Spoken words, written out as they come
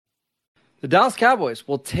The Dallas Cowboys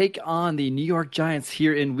will take on the New York Giants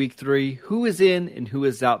here in Week 3. Who is in and who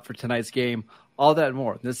is out for tonight's game? All that and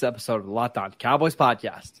more in this episode of the Locked On Cowboys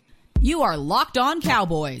podcast. You are Locked On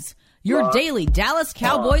Cowboys, your daily Dallas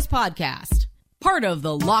Cowboys podcast. Part of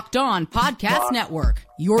the Locked On Podcast Network,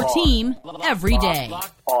 your team every day.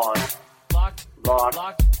 Locked on. Locked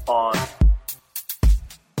on.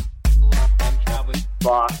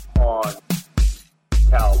 Locked on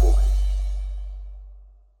Cowboys.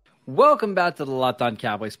 Welcome back to the Locked On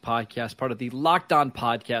Cowboys podcast, part of the Locked On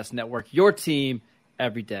Podcast Network, your team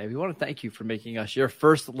every day. We want to thank you for making us your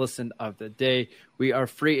first listen of the day. We are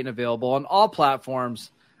free and available on all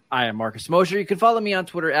platforms. I am Marcus Mosher. You can follow me on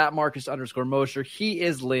Twitter at Marcus_Mosher. He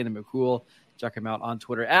is Landon McCool. Check him out on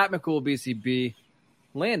Twitter at McCoolBCB.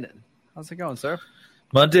 Landon, how's it going, sir?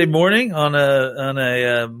 Monday morning on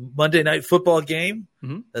a Monday night football game.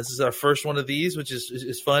 Mm-hmm. This is our first one of these, which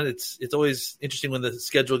is fun. It's always interesting when the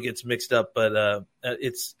schedule gets mixed up, but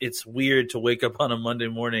it's weird to wake up on a Monday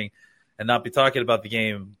morning and not be talking about the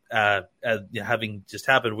game having just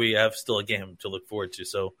happened. We have still a game to look forward to,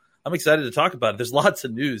 so I'm excited to talk about it. There's lots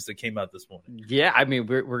of news that came out this morning. Yeah, I mean,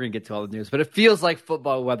 we're going to get to all the news, but it feels like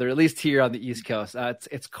football weather, at least here on the East Coast.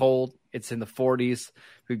 It's cold. It's in the 40s.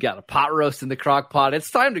 We've got a pot roast in the crock pot.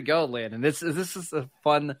 It's time to go, Landon. This is a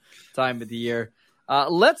fun time of the year.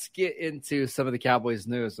 Let's get into some of the Cowboys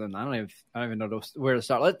news, and I don't even know where to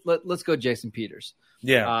start. Let's go Jason Peters.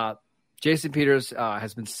 Yeah. Jason Peters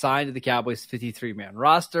has been signed to the Cowboys 53-man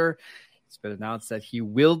roster. It's been announced that he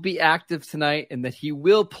will be active tonight and that he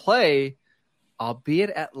will play, albeit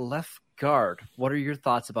at left guard. What are your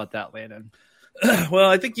thoughts about that, Landon? Well,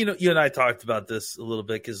 I think you and I talked about this a little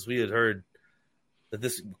bit because we had heard that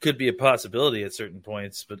this could be a possibility at certain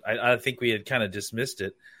points, but I think we had kind of dismissed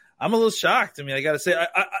it. I'm a little shocked. I mean, I got to say,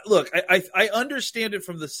 I understand it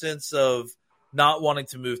from the sense of not wanting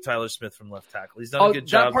to move Tyler Smith from left tackle. He's done a good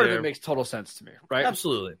job there. That part there. of it makes total sense to me, right?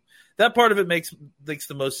 Absolutely. That part of it makes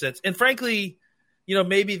the most sense. And frankly,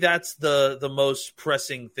 maybe that's the most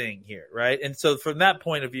pressing thing here, right? And so from that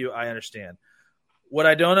point of view, I understand. What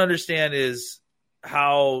I don't understand is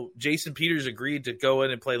how Jason Peters agreed to go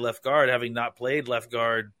in and play left guard, having not played left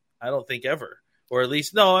guard, I don't think ever. Or at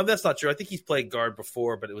least, no, that's not true. I think he's played guard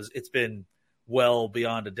before, but it's been well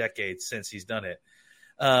beyond a decade since he's done it.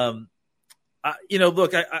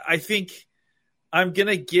 Look, I think I'm going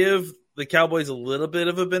to give the Cowboys a little bit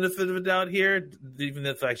of a benefit of a doubt here, even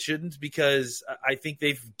if I shouldn't, because I think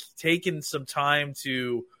they've taken some time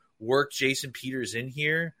to work Jason Peters in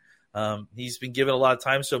here. He's been given a lot of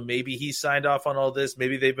time, so maybe he signed off on all this.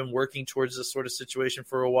 Maybe they've been working towards this sort of situation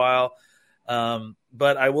for a while.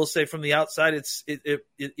 But I will say from the outside, it's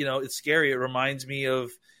scary. It reminds me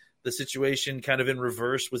of the situation kind of in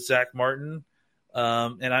reverse with Zach Martin.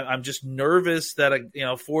 And I'm just nervous that a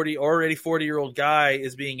 40-year-old guy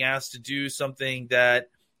is being asked to do something that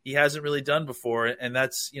he hasn't really done before, and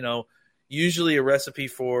that's usually a recipe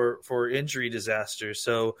for injury disaster.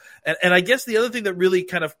 So, and I guess the other thing that really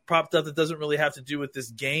kind of popped up that doesn't really have to do with this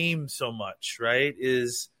game so much, right,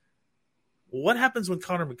 is what happens when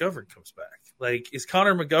Connor McGovern comes back? Like, is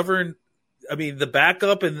Connor McGovern, the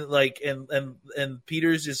backup and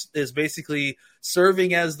Peters is basically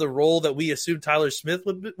serving as the role that we assume Tyler Smith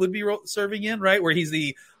would be serving in, right? Where he's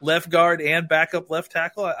the left guard and backup left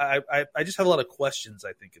tackle. I just have a lot of questions,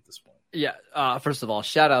 I think, at this point. Yeah. First of all,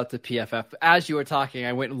 shout out to PFF. As you were talking,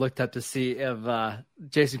 I went and looked up to see if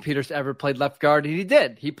Jason Peters ever played left guard, and he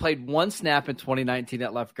did. He played one snap in 2019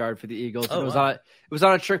 at left guard for the Eagles. Oh, it was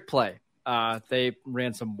on a trick play. They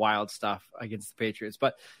ran some wild stuff against the Patriots,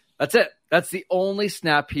 but that's it. That's the only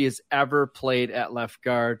snap he has ever played at left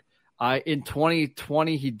guard. In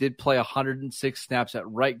 2020, he did play 106 snaps at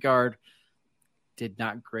right guard. Did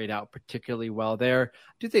not grade out particularly well there.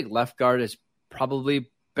 I do think left guard is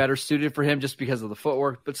probably better suited for him just because of the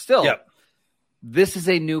footwork, but still, This is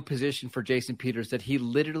a new position for Jason Peters that he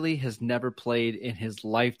literally has never played in his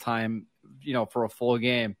lifetime, for a full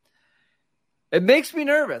game. It makes me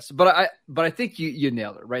nervous, but I think you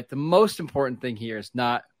nailed it, right? The most important thing here is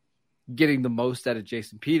not getting the most out of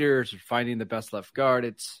Jason Peters or finding the best left guard.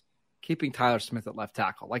 It's keeping Tyler Smith at left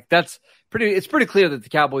tackle. Like, it's pretty clear that the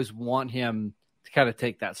Cowboys want him to kind of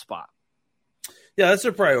take that spot. Yeah, that's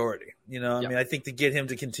their priority. I think to get him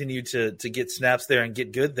to continue to get snaps there and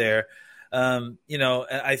get good there,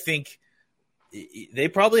 I think they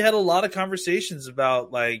probably had a lot of conversations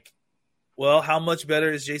about, like, well, how much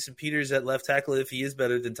better is Jason Peters at left tackle if he is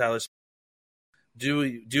better than Tyler Smith?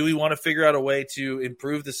 Do we want to figure out a way to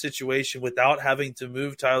improve the situation without having to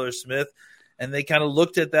move Tyler Smith? And they kind of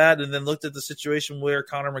looked at that and then looked at the situation where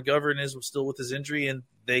Connor McGovern is still with his injury, and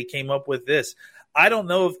they came up with this. I don't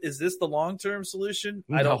know if is this the long-term solution.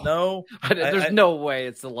 I don't know. There's no way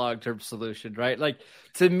it's the long-term solution, right? Like,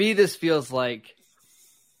 to me, this feels like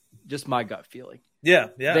just my gut feeling. Yeah.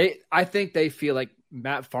 I think they feel like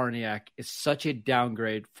Matt Farniak is such a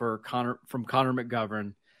downgrade from Connor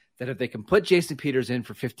McGovern that if they can put Jason Peters in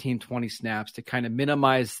for 15, 20 snaps to kind of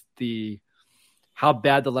minimize how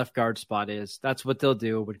bad the left guard spot is, that's what they'll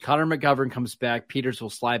do. When Connor McGovern comes back, Peters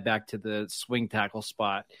will slide back to the swing tackle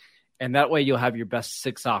spot. And that way you'll have your best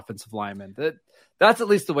 6 offensive linemen. That's at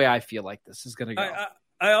least the way I feel like this is going to go.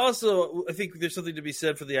 I think there's something to be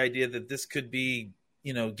said for the idea that this could be,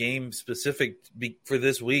 game specific for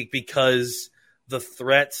this week, because the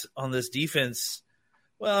threat on this defense,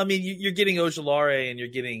 well, I mean, you're getting Ojulari and you're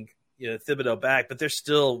getting Thibodeau back, but they're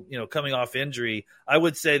still, coming off injury. I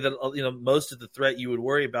would say that, most of the threat you would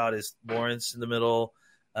worry about is Lawrence in the middle,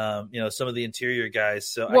 some of the interior guys.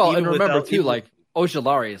 So, and remember too, like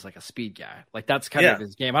Ojulari is like a speed guy. Like, that's kind of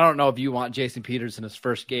his game. I don't know if you want Jason Peters in his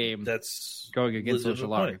first game. That's going against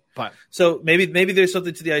Ojulari. But so maybe there's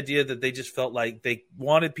something to the idea that they just felt like they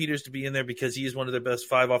wanted Peters to be in there because he is one of their best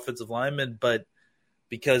 5 offensive linemen, but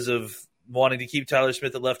because of wanting to keep Tyler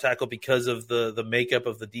Smith at left tackle because of the makeup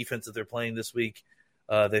of the defense that they're playing this week,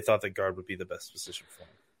 they thought that guard would be the best position for him.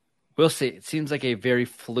 We'll see. It seems like a very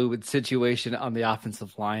fluid situation on the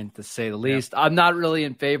offensive line, to say the least. I'm not really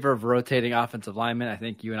in favor of rotating offensive linemen. I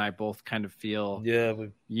think you and I both kind of feel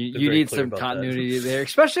you need some continuity there,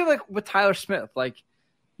 especially like with Tyler Smith. Like,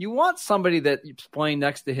 you want somebody that's playing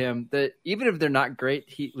next to him that even if they're not great,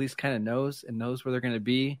 he at least kind of knows where they're going to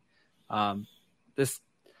be.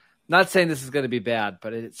 Not saying this is going to be bad,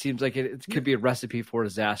 but it seems like it could be a recipe for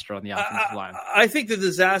disaster on the offensive line. I think the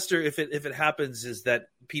disaster, if it happens, is that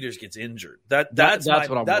Peters gets injured. That's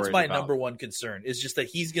my number one concern. Is just that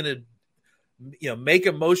he's going to, make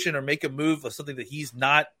a motion or make a move of something that he's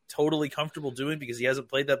not totally comfortable doing because he hasn't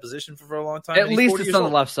played that position for a long time. At least it's on the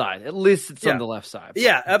left side. At least it's on the left side.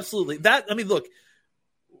 Yeah, absolutely. Look.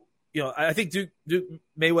 I think Duke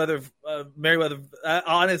Merriweather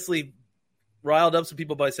honestly riled up some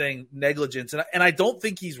people by saying negligence, and I don't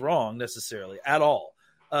think he's wrong necessarily at all.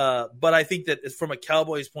 But I think that from a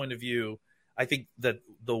Cowboys point of view, I think that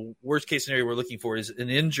the worst case scenario we're looking for is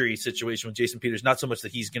an injury situation with Jason Peters, not so much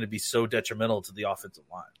that he's going to be so detrimental to the offensive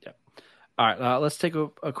line. Yeah. All right, let's take a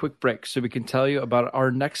quick break so we can tell you about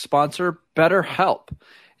our next sponsor, BetterHelp.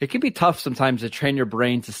 It can be tough sometimes to train your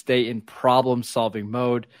brain to stay in problem-solving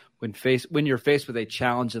mode when you're faced with a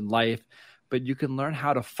challenge in life, but you can learn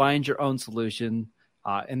how to find your own solution,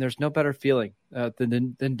 and there's no better feeling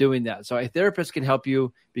than doing that. So a therapist can help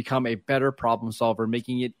you become a better problem solver,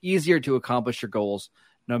 making it easier to accomplish your goals,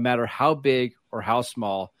 no matter how big or how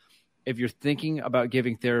small. If you're thinking about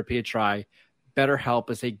giving therapy a try, BetterHelp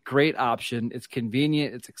is a great option. It's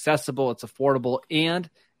convenient, it's accessible, it's affordable, and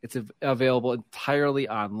it's available entirely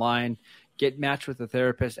online. Get matched with a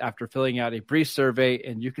therapist after filling out a brief survey,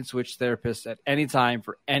 and you can switch therapists at any time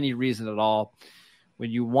for any reason at all. When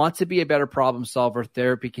you want to be a better problem solver,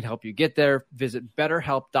 therapy can help you get there. Visit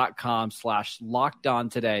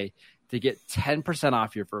BetterHelp.com/lockedon today to get 10%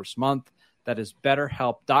 off your first month. That is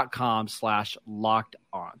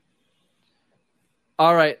BetterHelp.com/lockedon.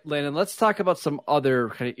 All right, Landon, let's talk about some other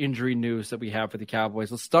kind of injury news that we have for the Cowboys.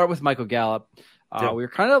 Let's start with Michael Gallup. We were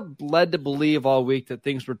kind of led to believe all week that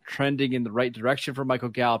things were trending in the right direction for Michael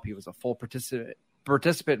Gallup. He was a full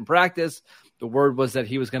participant in practice. The word was that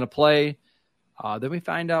he was going to play. Then we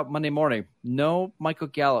find out Monday morning, no Michael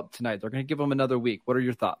Gallup tonight. They're going to give him another week. What are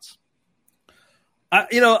your thoughts?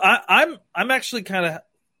 I'm actually kind of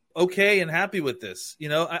okay and happy with this.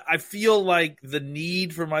 I feel like the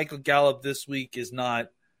need for Michael Gallup this week is not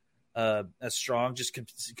as strong, just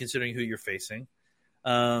considering who you're facing.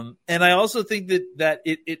 And I also think that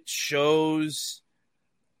it shows,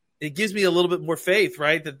 it gives me a little bit more faith,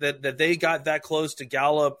 right? That they got that close to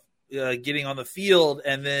Gallup getting on the field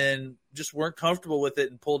and then just weren't comfortable with it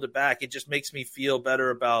and pulled it back. It just makes me feel better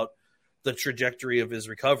about the trajectory of his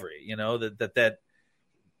recovery.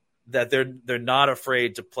 That they're not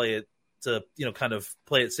afraid to play it, to kind of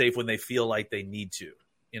play it safe when they feel like they need to.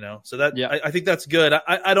 So that I think that's good.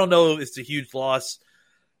 I don't know if it's a huge loss.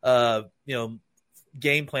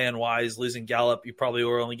 Game plan wise, losing Gallup, you probably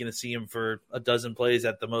were only going to see him for a dozen plays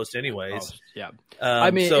at the most anyways.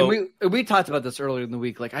 We talked about this earlier in the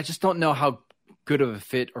week. Like, I just don't know how good of a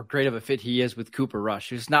fit or great of a fit he is with Cooper Rush.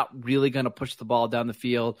 He's not really going to push the ball down the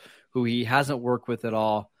field, who he hasn't worked with at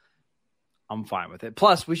all. I'm fine with it.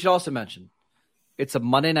 Plus, we should also mention it's a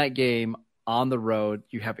Monday night game on the road.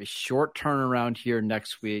 You have a short turnaround here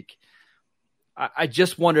next week. I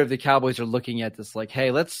just wonder if the Cowboys are looking at this like, hey,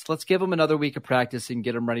 let's give them another week of practice and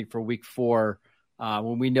get them ready for week 4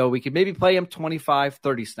 when we know we could maybe play him 25,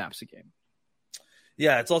 30 snaps a game.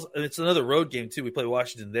 Yeah, it's another road game too. We play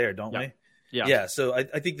Washington there, don't we? Yeah. So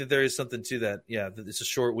I think that there is something to that. Yeah, that it's a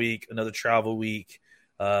short week, another travel week.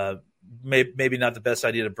 Maybe not the best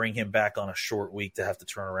idea to bring him back on a short week to have to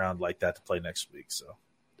turn around like that to play next week. So,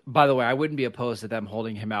 by the way, I wouldn't be opposed to them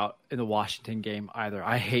holding him out in the Washington game either.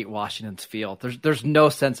 I hate Washington's field. There's no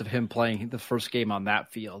sense of him playing the first game on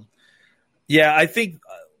that field. Yeah, I think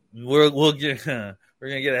we're going to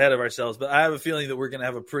get ahead of ourselves, but I have a feeling that we're going to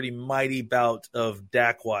have a pretty mighty bout of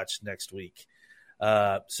Dak watch next week.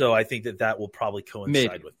 So I think that will probably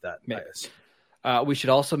coincide with that. We should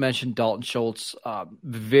also mention Dalton Schultz,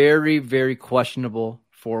 very, very questionable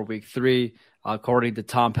for week 3. According to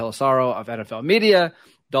Tom Pelissaro of NFL Media,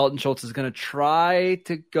 Dalton Schultz is going to try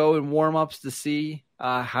to go in warm-ups to see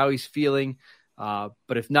how he's feeling. But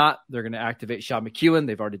if not, they're going to activate Sean McEwen.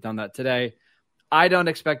 They've already done that today. I don't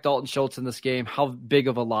expect Dalton Schultz in this game. How big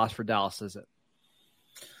of a loss for Dallas is it?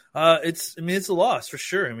 It's a loss for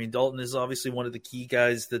sure. I mean, Dalton is obviously one of the key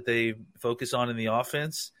guys that they focus on in the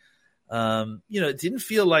offense. It didn't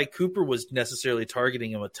feel like Cooper was necessarily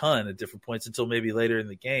targeting him a ton at different points until maybe later in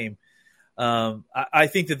the game. I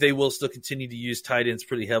think that they will still continue to use tight ends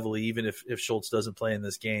pretty heavily, even if Schultz doesn't play in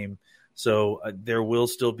this game. So there will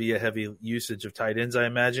still be a heavy usage of tight ends, I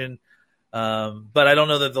imagine. But I don't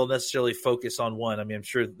know that they'll necessarily focus on one. I mean, I'm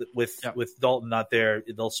sure that with Dalton not there,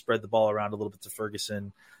 they'll spread the ball around a little bit to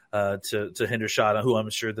Ferguson, to Hendershot, who I'm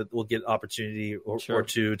sure that will get opportunity or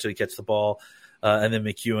two to catch the ball, and then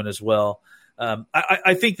McEwen as well.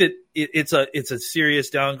 I think that it's a serious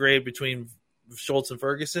downgrade between Schultz and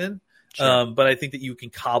Ferguson, but I think that you can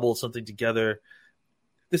cobble something together.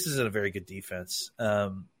 This isn't a very good defense.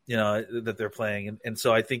 That they're playing. And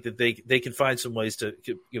so I think that they can find some ways to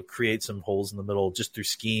create some holes in the middle just through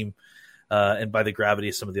scheme and by the gravity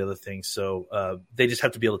of some of the other things. So they just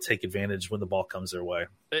have to be able to take advantage when the ball comes their way.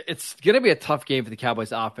 It's going to be a tough game for the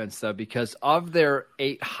Cowboys offense, though, because of their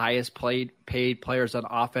 8 highest paid players on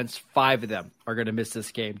offense, 5 of them are going to miss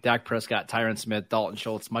this game. Dak Prescott, Tyron Smith, Dalton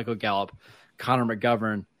Schultz, Michael Gallup, Connor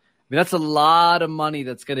McGovern. I mean, that's a lot of money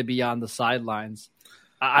that's going to be on the sidelines.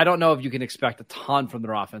 I don't know if you can expect a ton from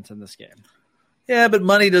their offense in this game. Yeah, but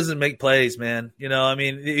money doesn't make plays, man.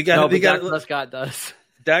 Dak Prescott does.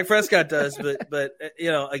 Dak Prescott does, but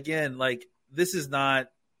again, like this is not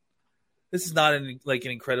an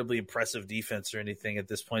incredibly impressive defense or anything at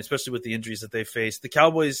this point, especially with the injuries that they face. The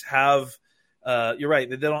Cowboys have, you're right,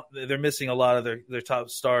 they're missing a lot of their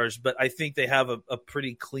top stars, but I think they have a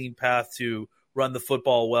pretty clean path to run the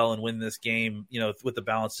football well and win this game, with the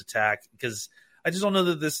balanced attack, because I just don't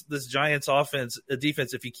know that this Giants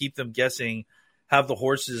defense, if you keep them guessing, have the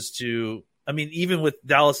horses to. I mean, even with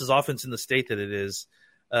Dallas's offense in the state that it is,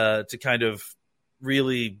 to kind of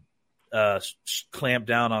really clamp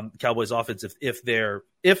down on Cowboys offense if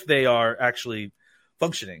they are actually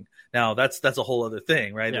functioning. Now that's a whole other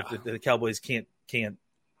thing, right? Yeah. If the Cowboys can't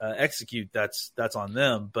execute, that's on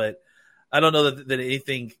them. But I don't know that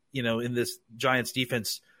anything in this Giants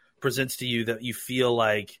defense presents to you that you feel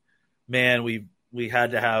like, man, we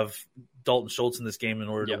had to have Dalton Schultz in this game in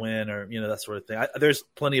order to win, or that sort of thing. There's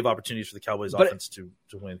plenty of opportunities for the Cowboys offense to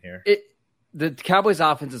win here. The Cowboys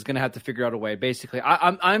offense is going to have to figure out a way. Basically,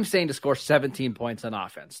 I'm saying to score 17 points on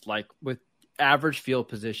offense, like with average field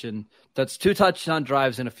position. That's 2 touchdown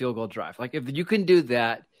drives and a field goal drive. Like if you can do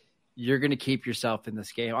that, you're going to keep yourself in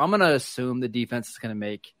this game. I'm going to assume the defense is going to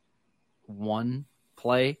make one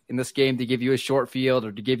play in this game to give you a short field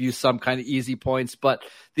or to give you some kind of easy points, but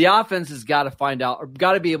the offense has got to find out, or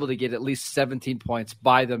got to be able to get at least 17 points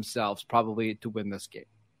by themselves, probably, to win this game.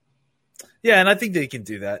 Yeah, and I think they can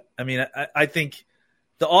do that. I mean, I think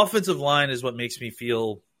the offensive line is what makes me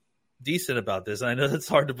feel decent about this, and I know that's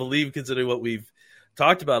hard to believe considering what we've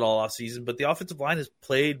talked about all offseason, but the offensive line has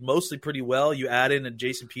played mostly pretty well. You add in a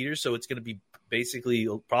Jason Peters, so it's going to be basically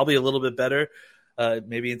probably a little bit better.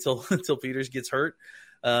 Maybe until Peters gets hurt.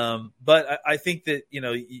 But I think that,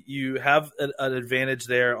 you have an advantage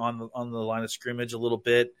there on the line of scrimmage a little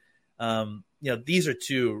bit. These are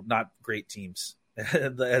 2 not great teams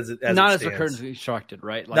as they're currently constructed,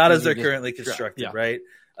 right? Like not as they're currently constructed, right?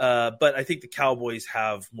 But I think the Cowboys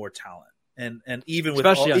have more talent. And even with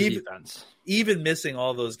especially on defense, even missing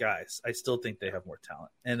all those guys, I still think they have more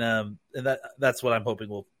talent. And that's what I'm hoping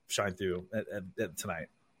will shine through at tonight.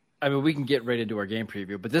 I mean, we can get right into our game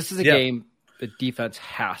preview, but this is a game the defense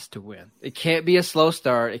has to win. It can't be a slow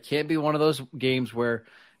start. It can't be one of those games where,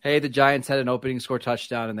 hey, the Giants had an opening score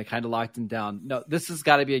touchdown and they kind of locked them down. No, this has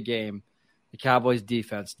got to be a game the Cowboys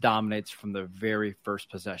defense dominates from the very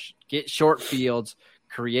first possession. Get short fields,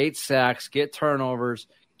 create sacks, get turnovers,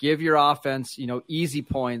 Give your offense, easy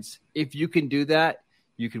points. If you can do that,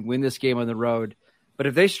 you can win this game on the road. But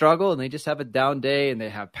if they struggle and they just have a down day and they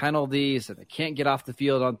have penalties and they can't get off the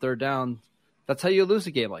field on third down, that's how you lose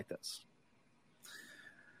a game like this.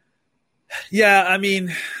 Yeah, I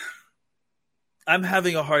mean, I'm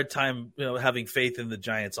having a hard time, having faith in the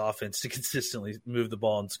Giants offense to consistently move the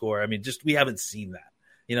ball and score. I mean, we haven't seen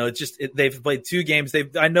that. They've played 2 games.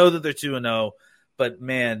 I know that they're 2-0, but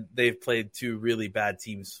man, they've played 2 really bad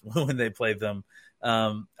teams when they played them.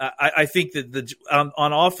 I think that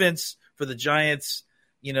on offense for the Giants,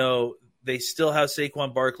 they still have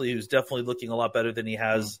Saquon Barkley, who's definitely looking a lot better than he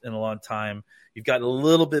has in a long time. You've got a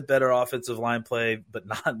little bit better offensive line play, but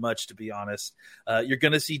not much, to be honest. You're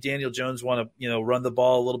going to see Daniel Jones want to, run the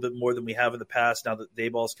ball a little bit more than we have in the past. Now that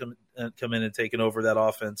Dayball's come in and taken over that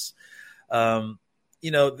offense,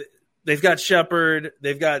 they've got Shepard.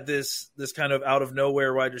 They've got this kind of out of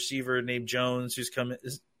nowhere wide receiver named Jones, who's coming.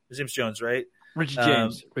 His name's Jones, right? Richie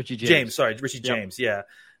James. Richie James. Yeah.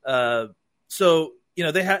 So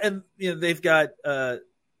they have, and they've got a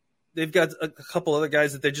couple other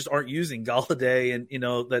guys that they just aren't using, Galladay, and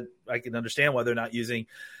that I can understand why they're not using.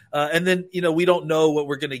 And then we don't know what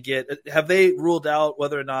we're going to get. Have they ruled out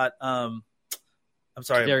whether or not? I'm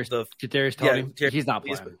sorry, Kadarius Toney. Yeah, he's not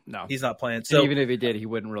playing. No, he's not playing. So even if he did, he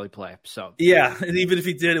wouldn't really play. So yeah, and even if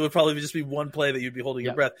he did, it would probably just be one play that you'd be holding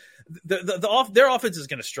your breath. Their offense is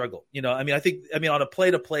going to struggle. I think on a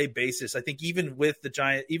play-to-play basis, I think even with the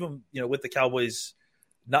Giants, with the Cowboys.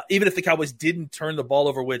 Not even if the Cowboys didn't turn the ball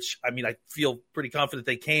over, which I feel pretty confident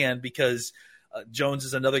they can, because Jones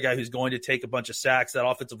is another guy who's going to take a bunch of sacks. That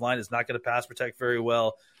offensive line is not going to pass protect very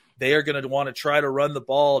well. They are going to want to try to run the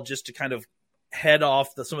ball just to kind of head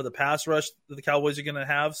off some of the pass rush that the Cowboys are going to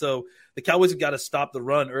have. So the Cowboys have got to stop the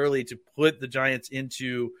run early to put the Giants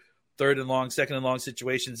into third and long, second and long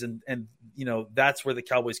situations, and that's where the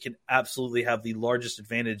Cowboys can absolutely have the largest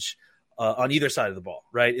advantage on either side of the ball,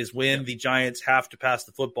 right, is when the Giants have to pass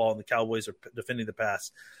the football and the Cowboys are defending the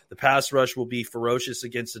pass. The pass rush will be ferocious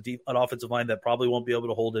against an offensive line that probably won't be able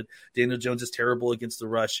to hold it. Daniel Jones is terrible against the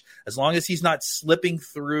rush. As long as he's not slipping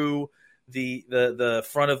through the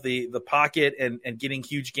front of the pocket and getting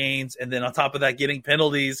huge gains, and then on top of that getting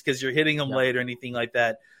penalties because you're hitting them late or anything like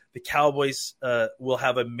that, the Cowboys will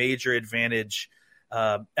have a major advantage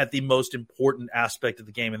at the most important aspect of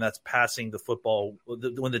the game, and that's passing the football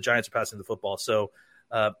when the Giants are passing the football. So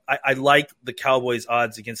I like the Cowboys'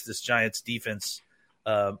 odds against this Giants defense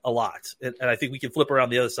a lot. And I think we can flip around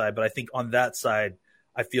the other side, but I think on that side,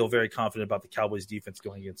 I feel very confident about the Cowboys' defense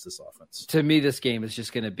going against this offense. To me, this game is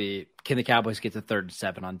just going to be, can the Cowboys get to 3rd and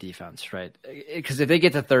 7 on defense, right? Because if they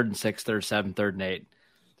get to 3rd and 6, 3rd and 7, 3rd and 8,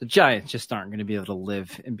 the Giants just aren't going to be able to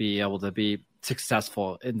live and be able to be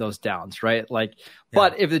successful in those downs, right?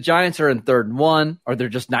 But if the Giants are in 3rd and 1, or they're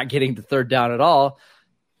just not getting the 3rd down at all,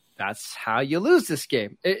 that's how you lose this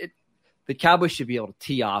game. The Cowboys should be able to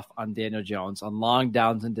tee off on Daniel Jones on long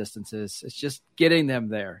downs and distances. It's just getting them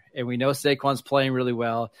there. And we know Saquon's playing really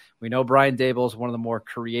well. We know Brian Daboll is one of the more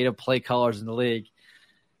creative play callers in the league.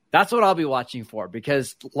 That's what I'll be watching for,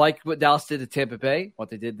 because like what Dallas did to Tampa Bay, what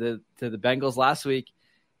they did to the Bengals last week,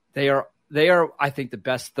 they are, I think, the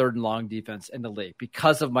best 3rd and long defense in the league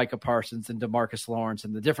because of Micah Parsons and DeMarcus Lawrence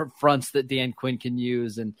and the different fronts that Dan Quinn can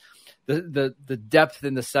use and the depth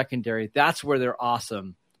in the secondary. That's where they're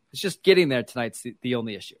awesome. It's just getting there tonight's the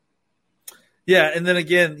only issue. Yeah, and then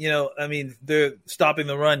again, they're stopping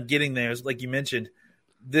the run, getting there. Like you mentioned,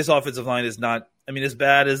 this offensive line is not, as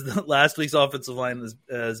bad as the last week's offensive line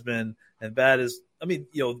has been, and bad as,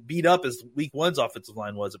 beat up as week 1's offensive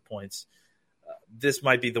line was at points. This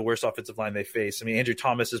might be the worst offensive line they face. Andrew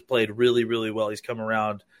Thomas has played really, really well. He's come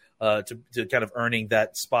around to kind of earning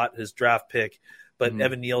that spot, his draft pick. But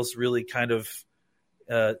Evan Neal's really kind of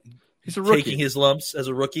he's a rookie. Taking his lumps as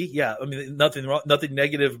a rookie. Yeah, nothing wrong, nothing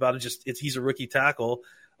negative about it. Just he's a rookie tackle.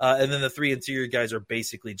 And then the 3 interior guys are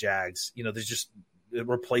basically Jags. There's just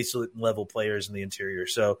replacement level players in the interior.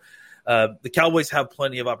 So the Cowboys have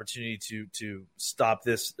plenty of opportunity to stop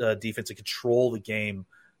this defense and control the game.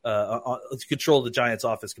 Control the Giants'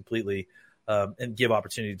 offense completely and give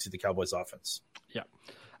opportunity to the Cowboys' offense.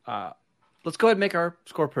 Yeah. Let's go ahead and make our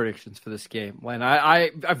score predictions for this game. When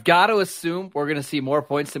I've got to assume we're going to see more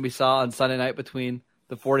points than we saw on Sunday night between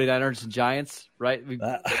the 49ers and Giants, right?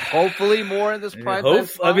 Hopefully more in this prime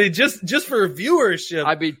time. Just for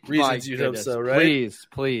viewership reasons, you'd hope so, right?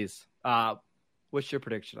 Please. What's your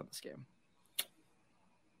prediction on this game?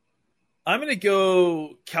 I'm going to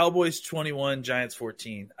go Cowboys 21, Giants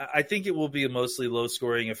 14. I think it will be a mostly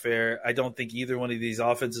low-scoring affair. I don't think either one of these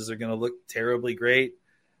offenses are going to look terribly great.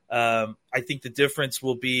 I think the difference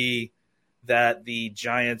will be that the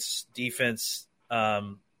Giants defense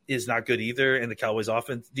is not good either, and the Cowboys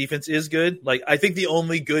defense is good. Like, I think the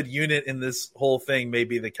only good unit in this whole thing may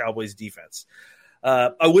be the Cowboys defense.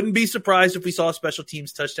 I wouldn't be surprised if we saw a special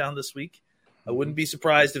teams touchdown this week. I wouldn't be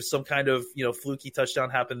surprised if some kind of fluky touchdown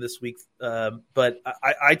happened this week. But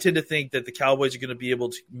I tend to think that the Cowboys are going to be able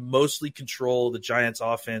to mostly control the Giants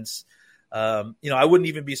offense. I wouldn't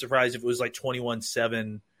even be surprised if it was like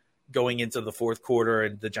 21-7 going into the fourth quarter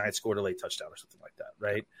and the Giants scored a late touchdown or something like that,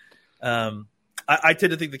 right? I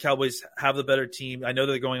tend to think the Cowboys have the better team. I know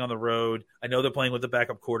they're going on the road. I know they're playing with the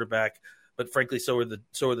backup quarterback, but frankly, so are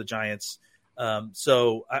the Giants.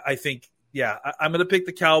 So I think, I'm going to pick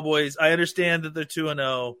the Cowboys. I understand that they're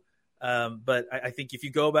 2-0, but I think if you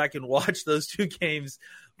go back and watch those two games,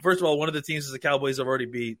 first of all, one of the teams is the Cowboys have already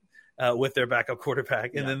beat with their backup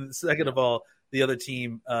quarterback, and then second of all, the other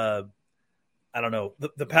team. I don't know.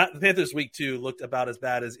 The Panthers week 2 looked about as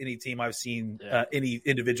bad as any team I've seen any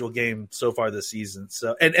individual game so far this season.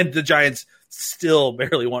 So and the Giants still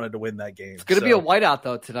barely wanted to win that game. It's going to be a whiteout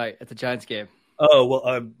though tonight at the Giants game. Oh,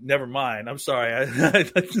 well, never mind. I'm sorry.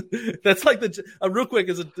 That's like real quick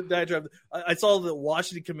as a diatribe. I saw the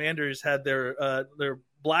Washington Commanders had their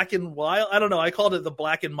black and wild. I don't know. I called it the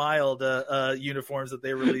black and mild uniforms that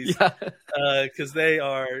they released because they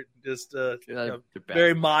are just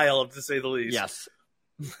very mild to say the least. Yes.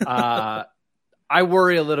 I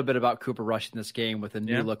worry a little bit about Cooper Rush in this game with a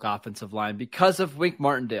new look offensive line because of Wink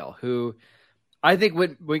Martindale, who I think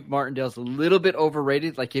Wink Martindale's a little bit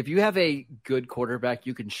overrated. Like, if you have a good quarterback,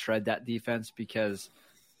 you can shred that defense because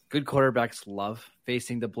good quarterbacks love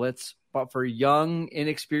facing the blitz. But for young,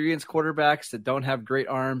 inexperienced quarterbacks that don't have great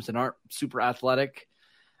arms and aren't super athletic,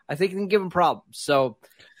 I think it can give them problems. So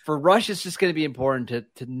for Rush, it's just going to be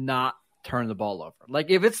important to not turn the ball over. Like,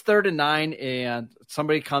 if it's 3rd and 9 and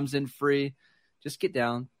somebody comes in free, just get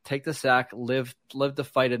down, take the sack, live the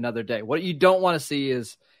fight another day. What you don't want to see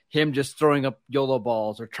is him just throwing up YOLO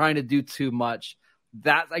balls or trying to do too much.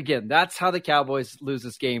 That's how the Cowboys lose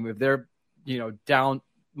this game. If they're, down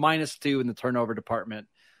 -2 in the turnover department,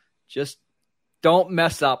 just don't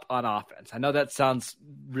mess up on offense. I know that sounds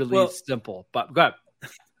really simple, but go ahead.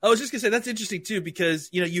 I was just gonna say that's interesting too because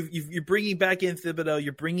you're bringing back in Thibodeau,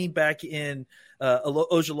 you're bringing back in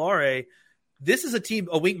Ojulari. This is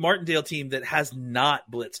a Wink Martindale team that has not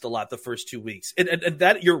blitzed a lot the first 2 weeks. And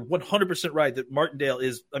that you're 100% right that Martindale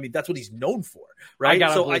is, that's what he's known for, right?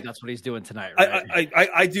 I believe that's what he's doing tonight, right?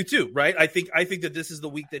 I do too, right? I think that this is the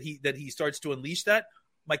week that he starts to unleash that.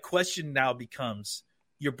 My question now becomes,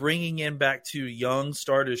 you're bringing in back 2 young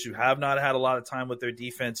starters who have not had a lot of time with their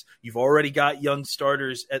defense. You've already got young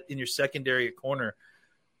starters in your secondary at corner.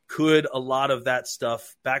 Could a lot of that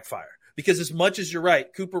stuff backfire? Because as much as you're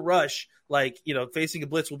right, Cooper Rush, facing a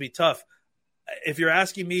blitz will be tough. If you're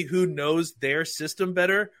asking me who knows their system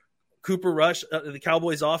better, Cooper Rush, the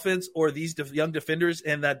Cowboys offense, or these young defenders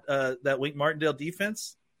and that Wink Martindale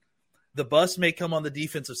defense, the bus may come on the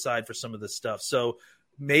defensive side for some of this stuff. So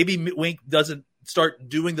maybe Wink doesn't start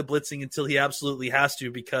doing the blitzing until he absolutely has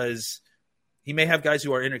to, because he may have guys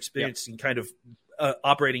who are inexperienced and kind of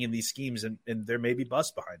operating in these schemes, and there may be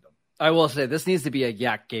bust behind them. I will say this needs to be a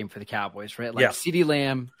yak game for the Cowboys, right? Like CeeDee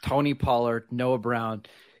Lamb, Tony Pollard, Noah Brown.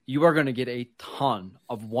 You are going to get a ton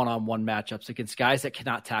of one-on-one matchups against guys that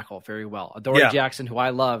cannot tackle very well. Adoree Jackson, who I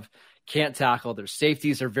love, can't tackle. Their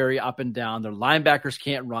safeties are very up and down. Their linebackers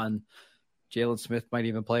can't run. Jalen Smith might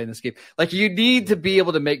even play in this game. Like, you need to be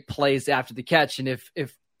able to make plays after the catch. And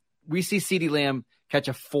if we see CeeDee Lamb catch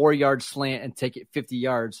a 4-yard slant and take it 50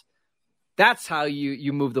 yards, that's how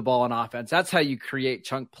you move the ball on offense. That's how you create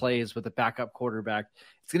chunk plays with a backup quarterback.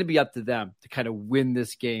 It's going to be up to them to kind of win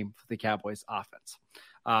this game for the Cowboys offense.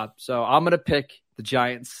 So I'm going to pick the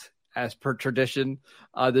Giants as per tradition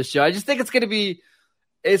this show. I just think it's going to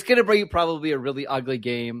be probably a really ugly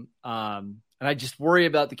game. And I just worry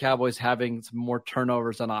about the Cowboys having some more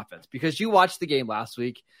turnovers on offense, because you watched the game last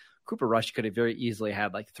week. Cooper Rush could have very easily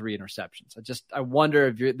had like 3 interceptions. I wonder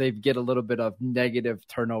if they get a little bit of negative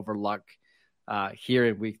turnover luck here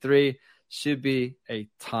in week 3. Should be a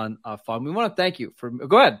ton of fun. We want to thank you for.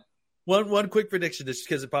 Go ahead. One quick prediction, just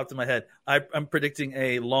because it popped in my head. I'm predicting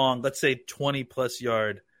a long, let's say 20+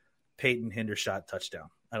 yard Peyton Hendershot touchdown.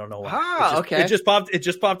 I don't know why. Okay. It just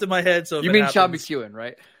popped in my head. So you mean Sean McEwen,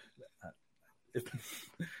 right?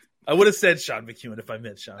 I would have said Sean McEwen if I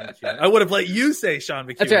meant Sean McEwen. I would have let you say Sean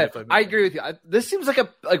McEwen. That's right. If I meant I agree with you. This seems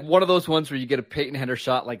like one of those ones where you get a Peyton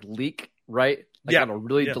Hendershot like leak, right? On a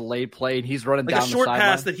really delayed play, and he's running like down a short the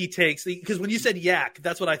pass that he takes. Because when you said yak,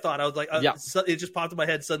 that's what I thought. I was like, it just popped in my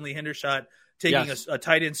head suddenly. Hendershot taking a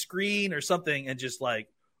tight end screen or something, and just like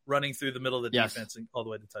running through the middle of the Yes. defense and all the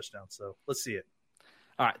way to touchdown. So let's see it.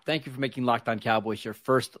 All right. Thank you for making Locked On Cowboys your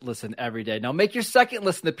first listen every day. Now make your second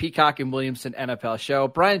listen to Peacock and Williamson NFL show.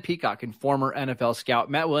 Brian Peacock and former NFL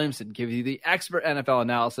scout Matt Williamson give you the expert NFL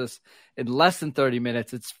analysis in less than 30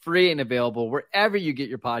 minutes. It's free and available wherever you get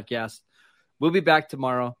your podcasts. We'll be back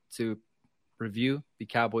tomorrow to review the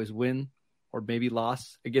Cowboys win or maybe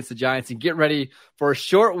loss against the Giants and get ready for a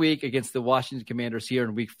short week against the Washington Commanders here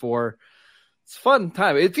in week 4. It's a fun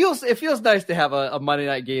time. It feels nice to have a Monday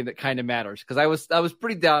night game that kind of matters because I was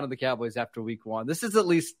pretty down on the Cowboys after week 1. This is at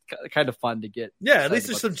least kind of fun to get. Yeah, at least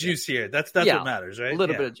there's some juice here. That's what matters, right? A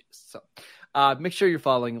little bit of juice. So make sure you're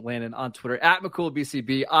following Landon on Twitter at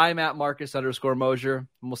McCoolBCB. I'm at Marcus _Mosier, and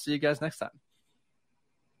we'll see you guys next time.